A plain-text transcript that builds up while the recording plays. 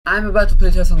I'm about to play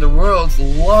chess on the world's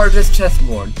largest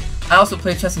chessboard. I also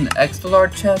play chess on extra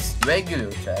large chess,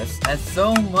 regular chess, and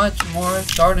so much more,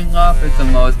 starting off with the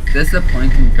most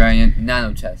disappointing variant,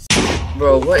 nano chess.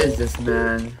 Bro, what is this,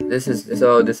 man? This is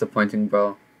so disappointing,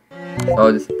 bro.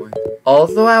 So disappointing.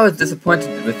 Although I was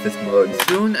disappointed with this mode,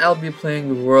 soon I'll be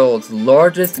playing the world's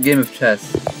largest game of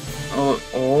chess.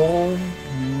 Oh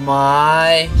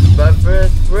my. But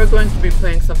first, we're going to be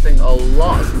playing something a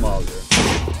lot smaller.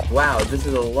 Wow, this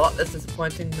is a lot less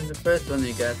disappointing than the first one,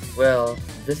 I guess. Well,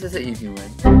 this is an easy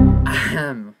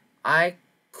win. I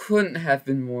couldn't have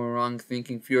been more wrong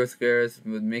thinking fewer squares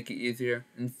would make it easier.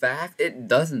 In fact, it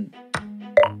doesn't.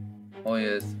 Oh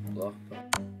yes, block.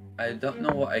 I don't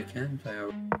know what I can play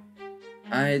over.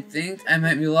 I think I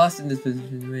might be lost in this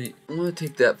position. Wait, I'm gonna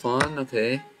take that pawn,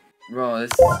 okay. Bro,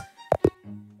 this...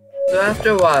 So after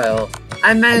a while,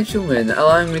 I managed to win,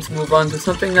 allowing me to move on to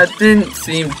something that didn't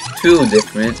seem too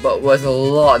different, but was a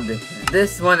lot different.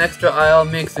 This one extra isle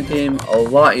makes the game a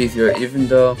lot easier, even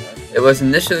though it was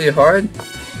initially hard,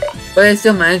 but I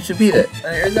still managed to beat it.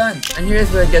 And you're done. And here's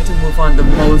where I get to move on to the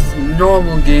most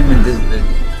normal game in this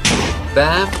video.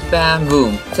 Bam, bam,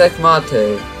 boom.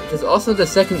 Checkmate, which is also the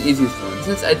second easiest one.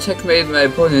 Since I checkmated my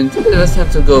opponent, it was time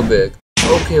to go big.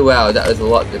 Okay, wow, that was a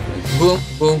lot different. Boom,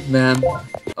 boom, bam.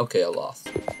 Okay, I lost.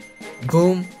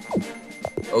 Boom.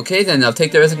 Okay then, I'll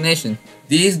take the resignation.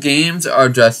 These games are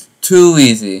just too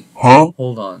easy. Huh?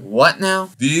 Hold on. What now?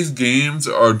 These games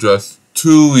are just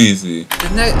too easy.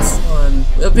 The next one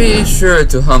will be sure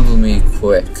to humble me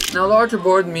quick. Now larger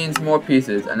board means more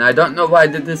pieces, and I don't know why I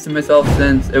did this to myself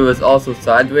since it was also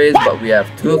sideways, but we have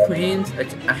 2 queens,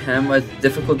 which was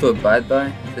difficult to abide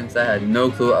by since I had no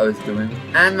clue what I was doing.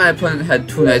 And my opponent had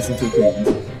 2 knights and 2 queens.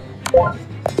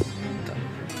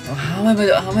 How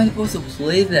am I supposed to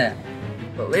play that?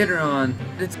 But later on,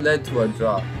 this led to a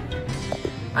draw.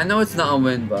 I know it's not a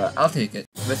win, but I'll take it.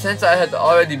 But since I had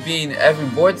already beaten every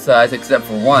board size except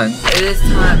for one, it is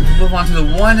time to move on to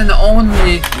the one and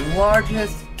only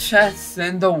largest chess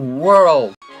in the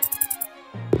world.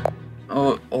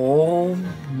 Oh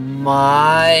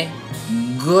my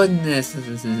goodness, this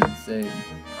is insane.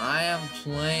 I am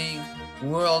playing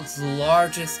world's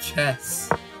largest chess.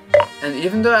 And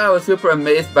even though I was super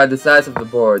amazed by the size of the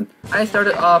board, I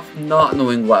started off not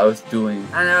knowing what I was doing,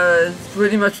 and I was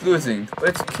pretty much losing,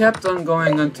 which kept on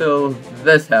going until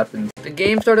this happened. The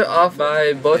game started off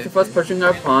by both of us pushing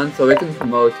our pawns so we can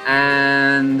promote,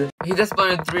 and he just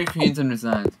planted 3 queens and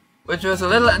resigned, which was a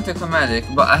little anticlimactic,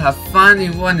 but I have finally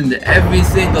won in every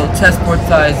single chessboard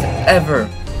size ever.